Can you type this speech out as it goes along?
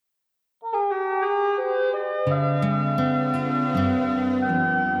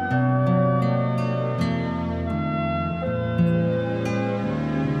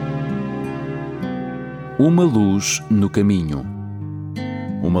Uma Luz no Caminho.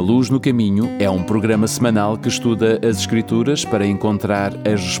 Uma Luz no Caminho é um programa semanal que estuda as Escrituras para encontrar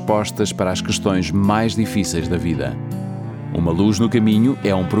as respostas para as questões mais difíceis da vida. Uma Luz no Caminho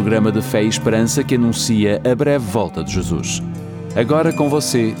é um programa de fé e esperança que anuncia a breve volta de Jesus. Agora com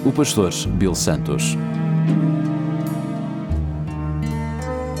você, o pastor Bill Santos.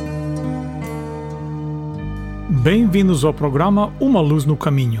 Bem-vindos ao programa Uma Luz no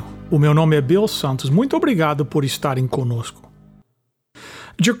Caminho. O meu nome é Bill Santos. Muito obrigado por estarem conosco.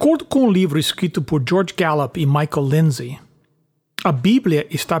 De acordo com o livro escrito por George Gallup e Michael Lindsay, a Bíblia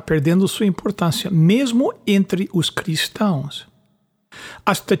está perdendo sua importância, mesmo entre os cristãos.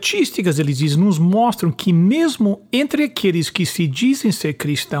 As estatísticas, eles dizem, nos mostram que mesmo entre aqueles que se dizem ser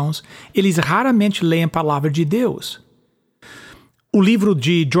cristãos, eles raramente leem a palavra de Deus. O livro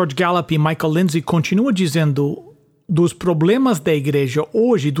de George Gallup e Michael Lindsay continua dizendo dos problemas da igreja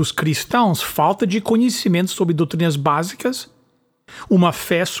hoje, dos cristãos, falta de conhecimento sobre doutrinas básicas, uma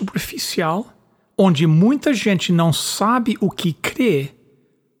fé superficial, onde muita gente não sabe o que crê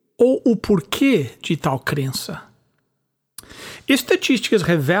ou o porquê de tal crença. Estatísticas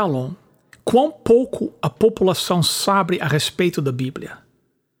revelam quão pouco a população sabe a respeito da Bíblia.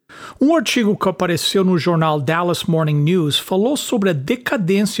 Um artigo que apareceu no jornal Dallas Morning News falou sobre a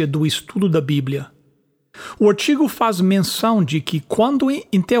decadência do estudo da Bíblia. O artigo faz menção de que, quando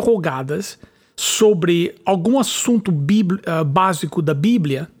interrogadas sobre algum assunto básico da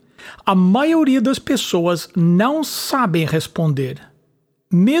Bíblia, a maioria das pessoas não sabem responder,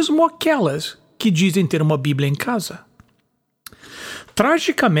 mesmo aquelas que dizem ter uma Bíblia em casa.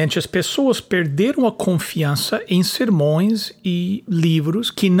 Tragicamente, as pessoas perderam a confiança em sermões e livros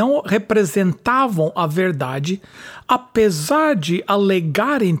que não representavam a verdade, apesar de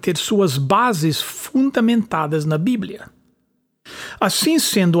alegarem ter suas bases fundamentadas na Bíblia. Assim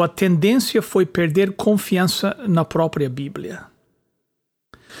sendo, a tendência foi perder confiança na própria Bíblia.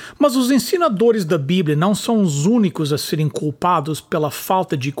 Mas os ensinadores da Bíblia não são os únicos a serem culpados pela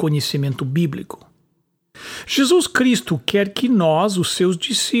falta de conhecimento bíblico. Jesus Cristo quer que nós, os seus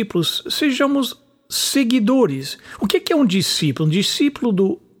discípulos, sejamos seguidores. O que é um discípulo?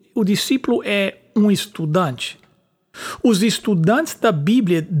 O discípulo é um estudante. Os estudantes da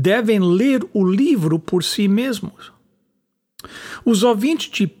Bíblia devem ler o livro por si mesmos. Os ouvintes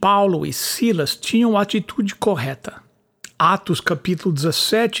de Paulo e Silas tinham a atitude correta. Atos capítulo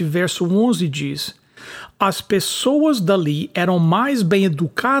 17, verso 11 diz: as pessoas dali eram mais bem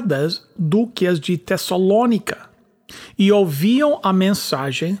educadas do que as de Tessalônica e ouviam a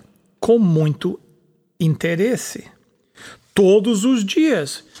mensagem com muito interesse. Todos os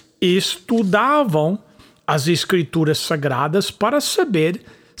dias estudavam as Escrituras Sagradas para saber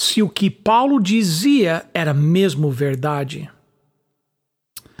se o que Paulo dizia era mesmo verdade.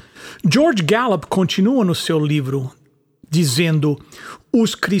 George Gallup continua no seu livro dizendo: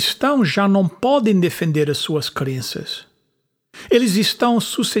 os cristãos já não podem defender as suas crenças. Eles estão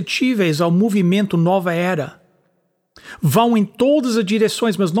suscetíveis ao movimento Nova Era. Vão em todas as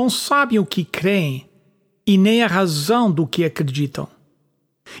direções, mas não sabem o que creem e nem a razão do que acreditam.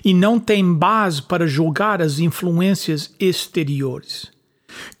 E não têm base para julgar as influências exteriores.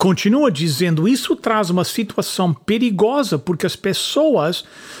 Continua dizendo: isso traz uma situação perigosa porque as pessoas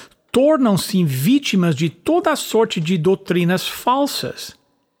tornam-se vítimas de toda a sorte de doutrinas falsas.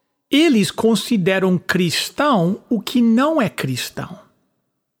 Eles consideram cristão o que não é cristão.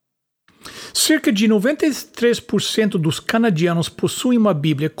 Cerca de 93% dos canadianos possuem uma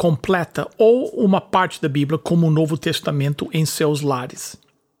Bíblia completa ou uma parte da Bíblia como o Novo Testamento em seus lares.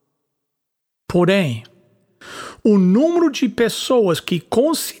 Porém, o número de pessoas que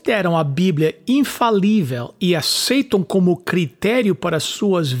consideram a Bíblia infalível e aceitam como critério para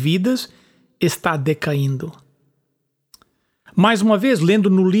suas vidas está decaindo. Mais uma vez, lendo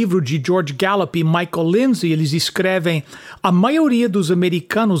no livro de George Gallup e Michael Lindsay, eles escrevem: a maioria dos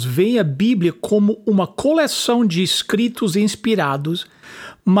americanos vê a Bíblia como uma coleção de escritos inspirados,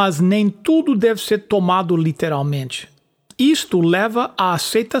 mas nem tudo deve ser tomado literalmente. Isto leva à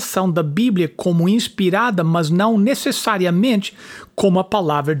aceitação da Bíblia como inspirada, mas não necessariamente como a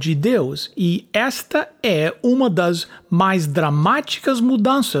palavra de Deus. E esta é uma das mais dramáticas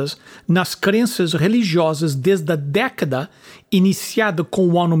mudanças nas crenças religiosas desde a década iniciada com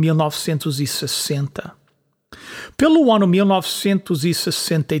o ano 1960. Pelo ano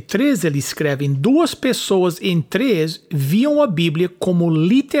 1963, ele escreve: 2 pessoas em 3 viam a Bíblia como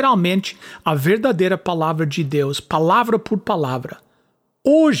literalmente a verdadeira palavra de Deus, palavra por palavra.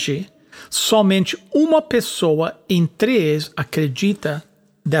 Hoje, somente 1 pessoa em 3 acredita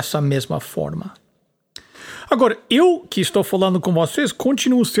dessa mesma forma. Agora, eu que estou falando com vocês,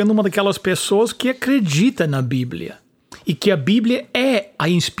 continuo sendo uma daquelas pessoas que acredita na Bíblia. E que a Bíblia é a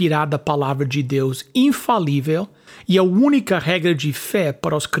inspirada palavra de Deus, infalível, e a única regra de fé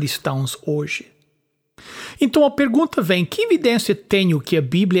para os cristãos hoje. Então a pergunta vem, que evidência tenho que a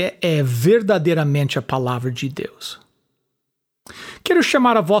Bíblia é verdadeiramente a palavra de Deus? Quero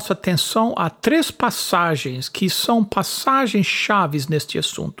chamar a vossa atenção a 3 passagens que são passagens chaves neste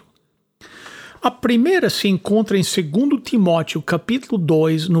assunto. A primeira se encontra em 2 Timóteo, capítulo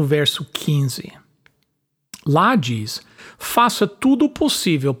 2, no verso 15. Lá diz, faça tudo o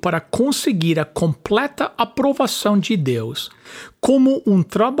possível para conseguir a completa aprovação de Deus, como um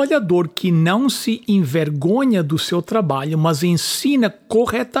trabalhador que não se envergonha do seu trabalho, mas ensina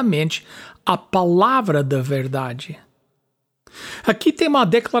corretamente a palavra da verdade. Aqui tem uma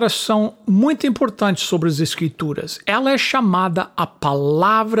declaração muito importante sobre as Escrituras. Ela é chamada a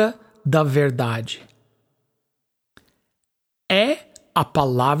palavra da verdade. É a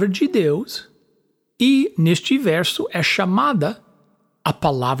palavra de Deus e, neste verso, é chamada a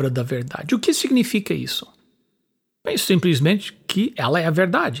palavra da verdade. O que significa isso? Bem, simplesmente que ela é a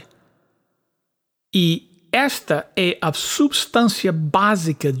verdade. E esta é a substância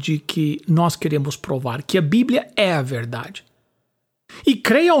básica de que nós queremos provar, que a Bíblia é a verdade. E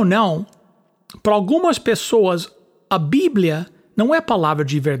creia ou não, para algumas pessoas, a Bíblia não é a palavra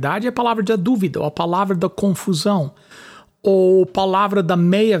de verdade, é a palavra da dúvida, ou a palavra da confusão, ou palavra da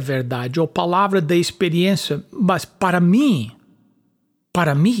meia-verdade, ou palavra da experiência. Mas para mim,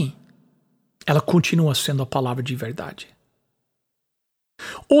 ela continua sendo a palavra de verdade.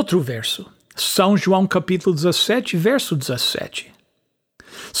 Outro verso, São João capítulo 17, verso 17.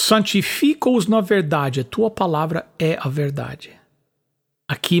 Santifica-os na verdade, a tua palavra é a verdade.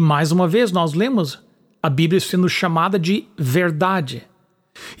 Aqui, mais uma vez, nós lemos a Bíblia sendo chamada de verdade.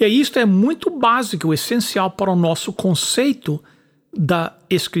 E isto é muito básico, essencial para o nosso conceito da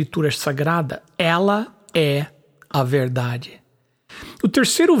Escritura Sagrada. Ela é a verdade. O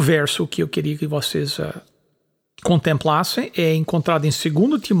terceiro verso que eu queria que vocês contemplassem é encontrado em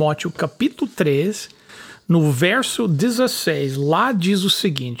 2 Timóteo, capítulo 3, no verso 16. Lá diz o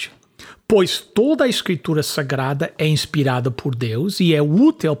seguinte: pois toda a Escritura Sagrada é inspirada por Deus e é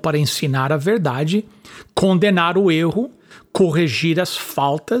útil para ensinar a verdade, condenar o erro, corrigir as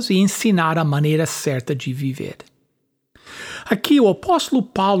faltas e ensinar a maneira certa de viver. Aqui o apóstolo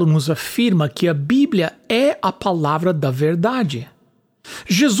Paulo nos afirma que a Bíblia é a palavra da verdade.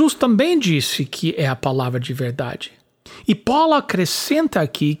 Jesus também disse que é a palavra de verdade. E Paulo acrescenta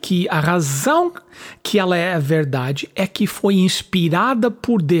aqui que a razão que ela é a verdade é que foi inspirada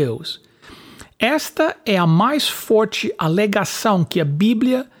por Deus. Esta é a mais forte alegação que a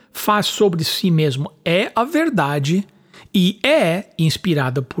Bíblia faz sobre si mesmo. É a verdade e é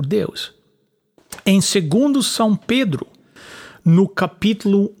inspirada por Deus. Em 2 São Pedro, no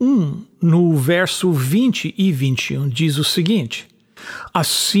capítulo 1, no verso 20 e 21, diz o seguinte: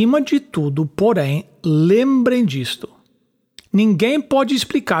 acima de tudo, porém, lembrem disto. Ninguém pode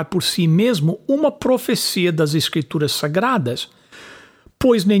explicar por si mesmo uma profecia das Escrituras Sagradas,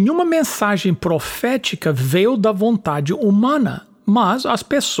 pois nenhuma mensagem profética veio da vontade humana, mas as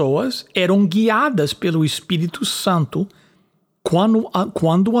pessoas eram guiadas pelo Espírito Santo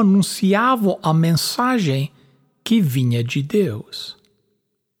quando anunciavam a mensagem que vinha de Deus.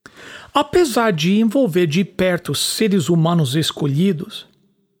 Apesar de envolver de perto seres humanos escolhidos,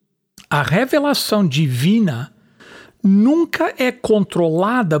 a revelação divina nunca é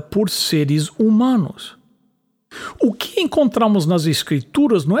controlada por seres humanos. O que encontramos nas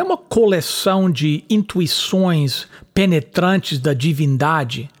Escrituras não é uma coleção de intuições penetrantes da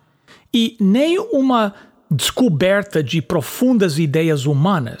divindade e nem uma descoberta de profundas ideias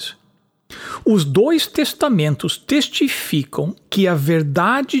humanas. Os 2 testamentos testificam que a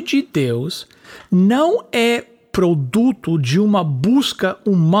verdade de Deus não é produto de uma busca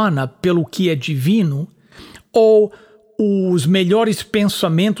humana pelo que é divino ou os melhores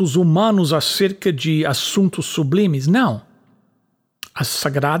pensamentos humanos acerca de assuntos sublimes. Não. As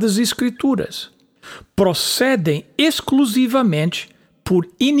Sagradas Escrituras procedem exclusivamente por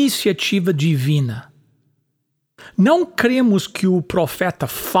iniciativa divina. Não cremos que o profeta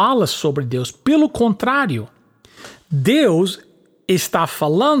fala sobre Deus. Pelo contrário, Deus está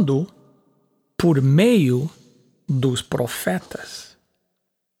falando por meio dos profetas.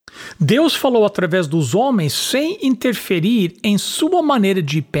 Deus falou através dos homens sem interferir em sua maneira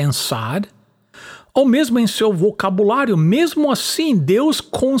de pensar ou mesmo em seu vocabulário. Mesmo assim, Deus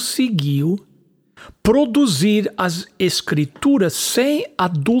conseguiu produzir as Escrituras sem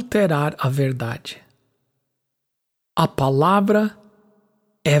adulterar a verdade. A palavra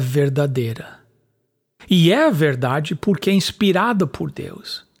é verdadeira. E é a verdade porque é inspirada por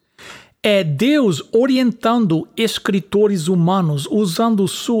Deus. É Deus orientando escritores humanos usando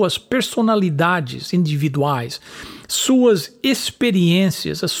suas personalidades individuais, suas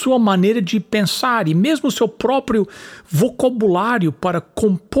experiências, a sua maneira de pensar e mesmo seu próprio vocabulário para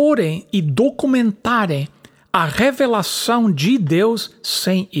comporem e documentarem a revelação de Deus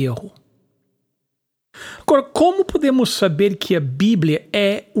sem erro. Agora, como podemos saber que a Bíblia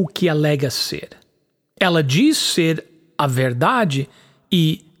é o que alega ser? Ela diz ser a verdade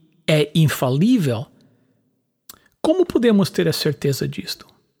e é infalível? Como podemos ter a certeza disto?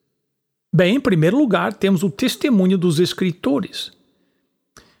 Bem, em primeiro lugar, temos o testemunho dos escritores.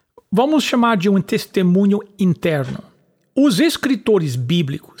 Vamos chamar de um testemunho interno. Os escritores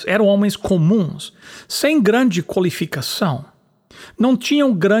bíblicos eram homens comuns, sem grande qualificação. Não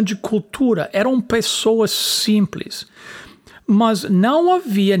tinham grande cultura, eram pessoas simples. Mas não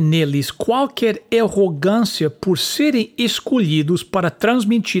havia neles qualquer arrogância por serem escolhidos para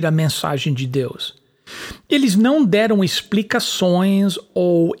transmitir a mensagem de Deus. Eles não deram explicações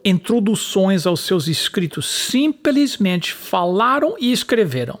ou introduções aos seus escritos, simplesmente falaram e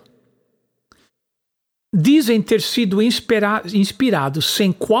escreveram. Dizem ter sido inspirados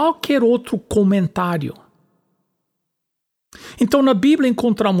sem qualquer outro comentário. Então, na Bíblia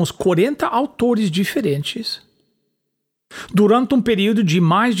encontramos 40 autores diferentes, durante um período de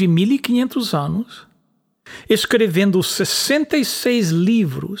mais de 1500 anos, escrevendo 66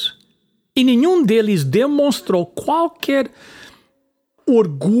 livros, e nenhum deles demonstrou qualquer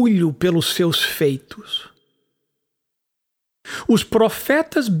orgulho pelos seus feitos. Os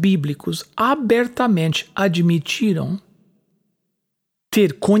profetas bíblicos abertamente admitiram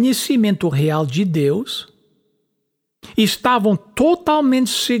ter conhecimento real de Deus, estavam totalmente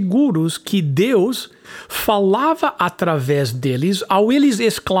seguros que Deus falava através deles ao eles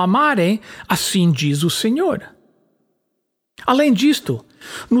exclamarem, assim diz o Senhor. Além disto,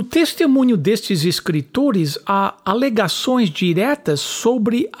 no testemunho destes escritores há alegações diretas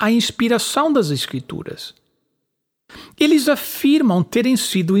sobre a inspiração das Escrituras. Eles afirmam terem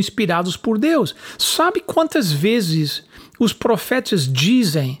sido inspirados por Deus. Sabe quantas vezes os profetas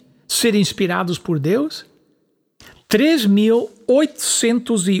dizem ser inspirados por Deus?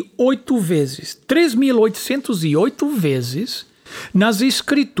 3.808 vezes. 3.808 vezes nas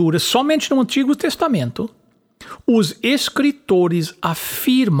Escrituras, somente no Antigo Testamento, os escritores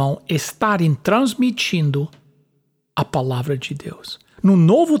afirmam estarem transmitindo a palavra de Deus. No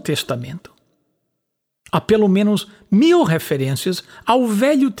Novo Testamento, há pelo menos 1000 referências ao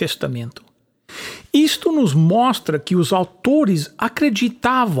Velho Testamento. Isto nos mostra que os autores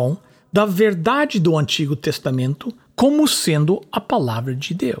acreditavam da verdade do Antigo Testamento como sendo a palavra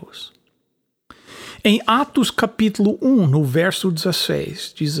de Deus. Em Atos capítulo 1, no verso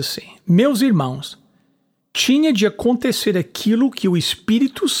 16, diz assim: Meus irmãos, tinha de acontecer aquilo que o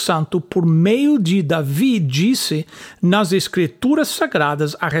Espírito Santo, por meio de Davi, disse nas Escrituras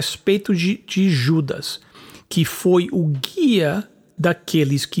Sagradas a respeito de Judas, que foi o guia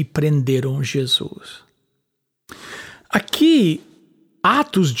daqueles que prenderam Jesus. Aqui,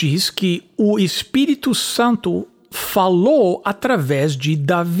 Atos diz que o Espírito Santo falou através de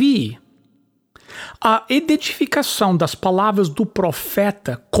Davi. A identificação das palavras do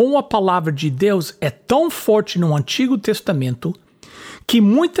profeta com a palavra de Deus é tão forte no Antigo Testamento que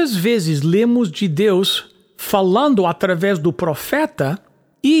muitas vezes lemos de Deus falando através do profeta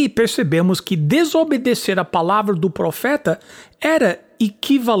e percebemos que desobedecer a palavra do profeta era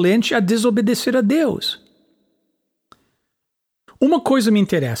equivalente a desobedecer a Deus. Uma coisa me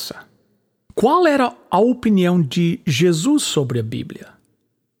interessa. Qual era a opinião de Jesus sobre a Bíblia?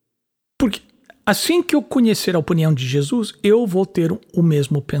 Porque assim que eu conhecer a opinião de Jesus, eu vou ter o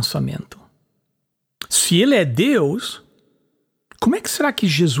mesmo pensamento. Se ele é Deus, como é que será que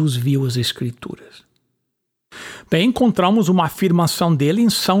Jesus viu as Escrituras? Bem, encontramos uma afirmação dele em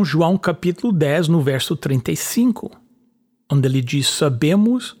São João capítulo 10, no verso 35, onde ele diz: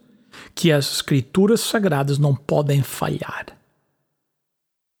 sabemos que as Escrituras Sagradas não podem falhar.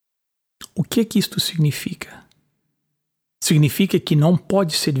 O que isto significa? Significa que não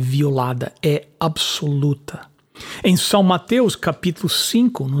pode ser violada, é absoluta. Em São Mateus, capítulo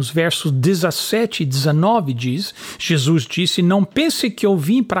 5, nos versos 17 e 19, Jesus disse: não pense que eu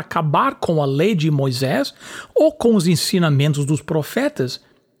vim para acabar com a lei de Moisés ou com os ensinamentos dos profetas.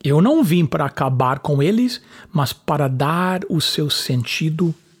 Eu não vim para acabar com eles, mas para dar o seu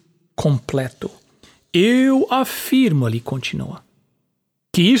sentido completo. Eu afirmo, ele continua,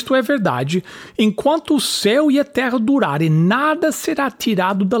 que isto é verdade, enquanto o céu e a terra durarem, nada será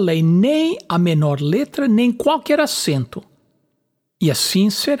tirado da lei, nem a menor letra, nem qualquer acento. E assim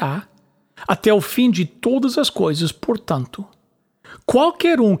será até o fim de todas as coisas. Portanto,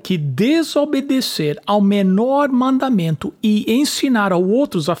 qualquer um que desobedecer ao menor mandamento e ensinar a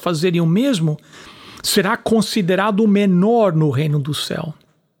outros a fazerem o mesmo, será considerado o menor no reino do céu.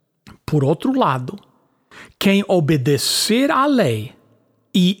 Por outro lado, quem obedecer à lei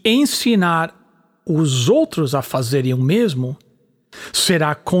e ensinar os outros a fazerem o mesmo,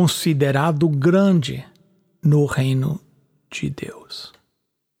 será considerado grande no reino de Deus.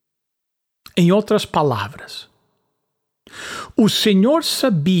 Em outras palavras, o Senhor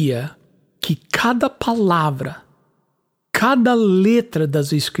sabia que cada palavra, cada letra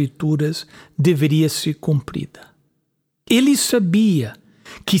das Escrituras deveria ser cumprida. Ele sabia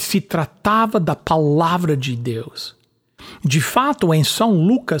que se tratava da palavra de Deus. De fato, em São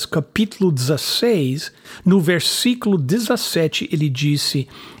Lucas, capítulo 16, no versículo 17, ele disse: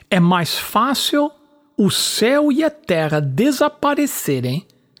 é mais fácil o céu e a terra desaparecerem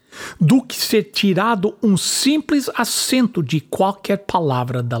do que ser tirado um simples acento de qualquer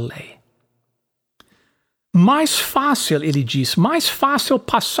palavra da lei. Mais fácil, ele diz, mais fácil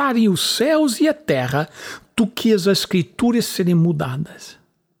passarem os céus e a terra do que as Escrituras serem mudadas.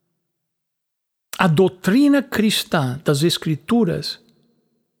 A doutrina cristã das Escrituras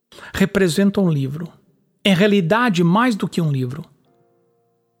representa um livro. Em realidade, mais do que um livro.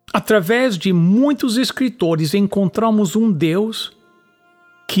 Através de muitos escritores, encontramos um Deus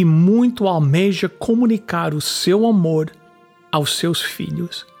que muito almeja comunicar o seu amor aos seus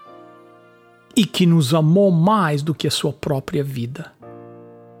filhos e que nos amou mais do que a sua própria vida.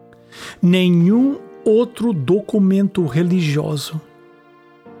 Nenhum outro documento religioso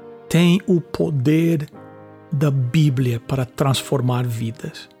tem o poder da Bíblia para transformar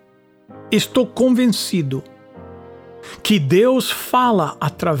vidas. Estou convencido que Deus fala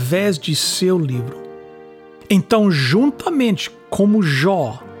através de seu livro. Então, juntamente como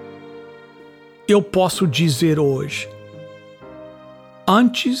Jó, eu posso dizer hoje: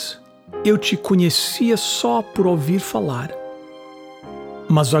 antes eu te conhecia só por ouvir falar,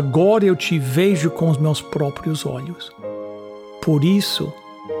 mas agora eu te vejo com os meus próprios olhos. Por isso,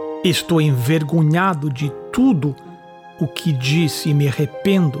 estou envergonhado de tudo o que disse e me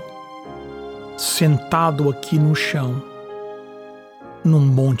arrependo, sentado aqui no chão, num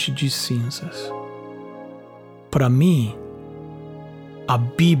monte de cinzas. Para mim, a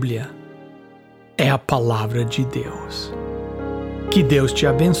Bíblia é a palavra de Deus. Que Deus te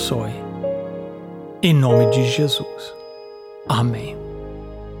abençoe. Em nome de Jesus. Amém.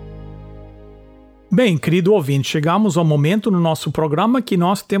 Bem, querido ouvinte, chegamos ao momento no nosso programa que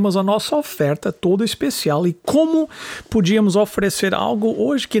nós temos a nossa oferta toda especial. E como podíamos oferecer algo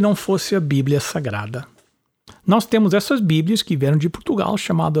hoje que não fosse a Bíblia Sagrada? Nós temos essas Bíblias que vieram de Portugal,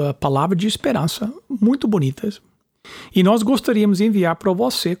 chamada Palavra de Esperança, muito bonitas. E nós gostaríamos de enviar para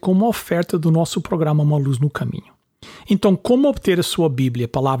você como oferta do nosso programa Uma Luz no Caminho. Então, como obter a sua Bíblia,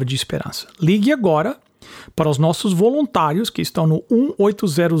 Palavra de Esperança? Ligue agora para os nossos voluntários que estão no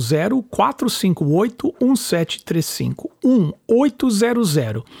 1-800-458-1735.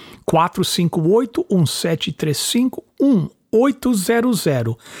 1-800-458-1735.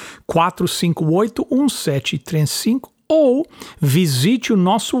 1-800-458-1735. Ou visite o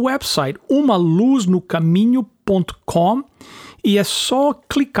nosso website, umaluznocaminho.com, e é só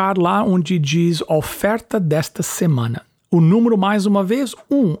clicar lá onde diz oferta desta semana. O número, mais uma vez,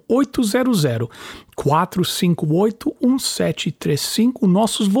 1-800-458-1735.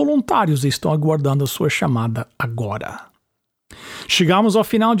 Nossos voluntários estão aguardando a sua chamada agora. Chegamos ao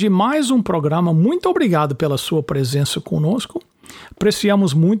final de mais um programa. Muito obrigado pela sua presença conosco.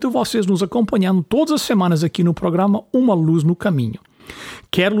 Apreciamos muito vocês nos acompanhando todas as semanas aqui no programa Uma Luz no Caminho.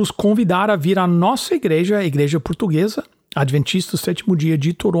 Quero los convidar a vir à nossa igreja, a Igreja Portuguesa Adventista do Sétimo Dia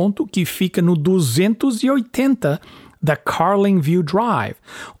de Toronto, que fica no 280 da Carlingview Drive.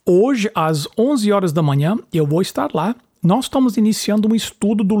 Hoje, às 11 horas da manhã, eu vou estar lá. Nós estamos iniciando um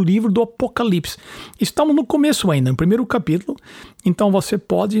estudo do livro do Apocalipse. Estamos no começo ainda, no primeiro capítulo. Então você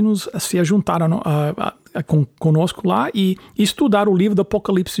pode se juntar conosco lá e estudar o livro do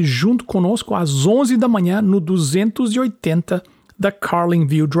Apocalipse junto conosco às 11 da manhã no 280 da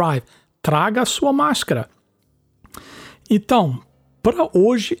Carlingview Drive. Traga a sua máscara. Então, para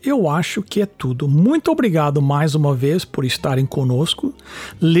hoje, eu acho que é tudo. Muito obrigado mais uma vez por estarem conosco.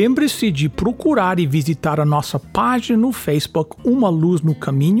 Lembre-se de procurar e visitar a nossa página no Facebook, Uma Luz no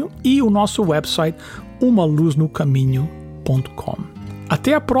Caminho, e o nosso website, umaluznocaminho.com.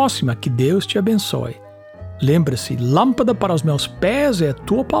 Até a próxima, que Deus te abençoe. Lembre-se, lâmpada para os meus pés é a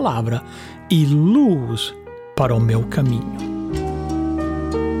tua palavra e luz para o meu caminho.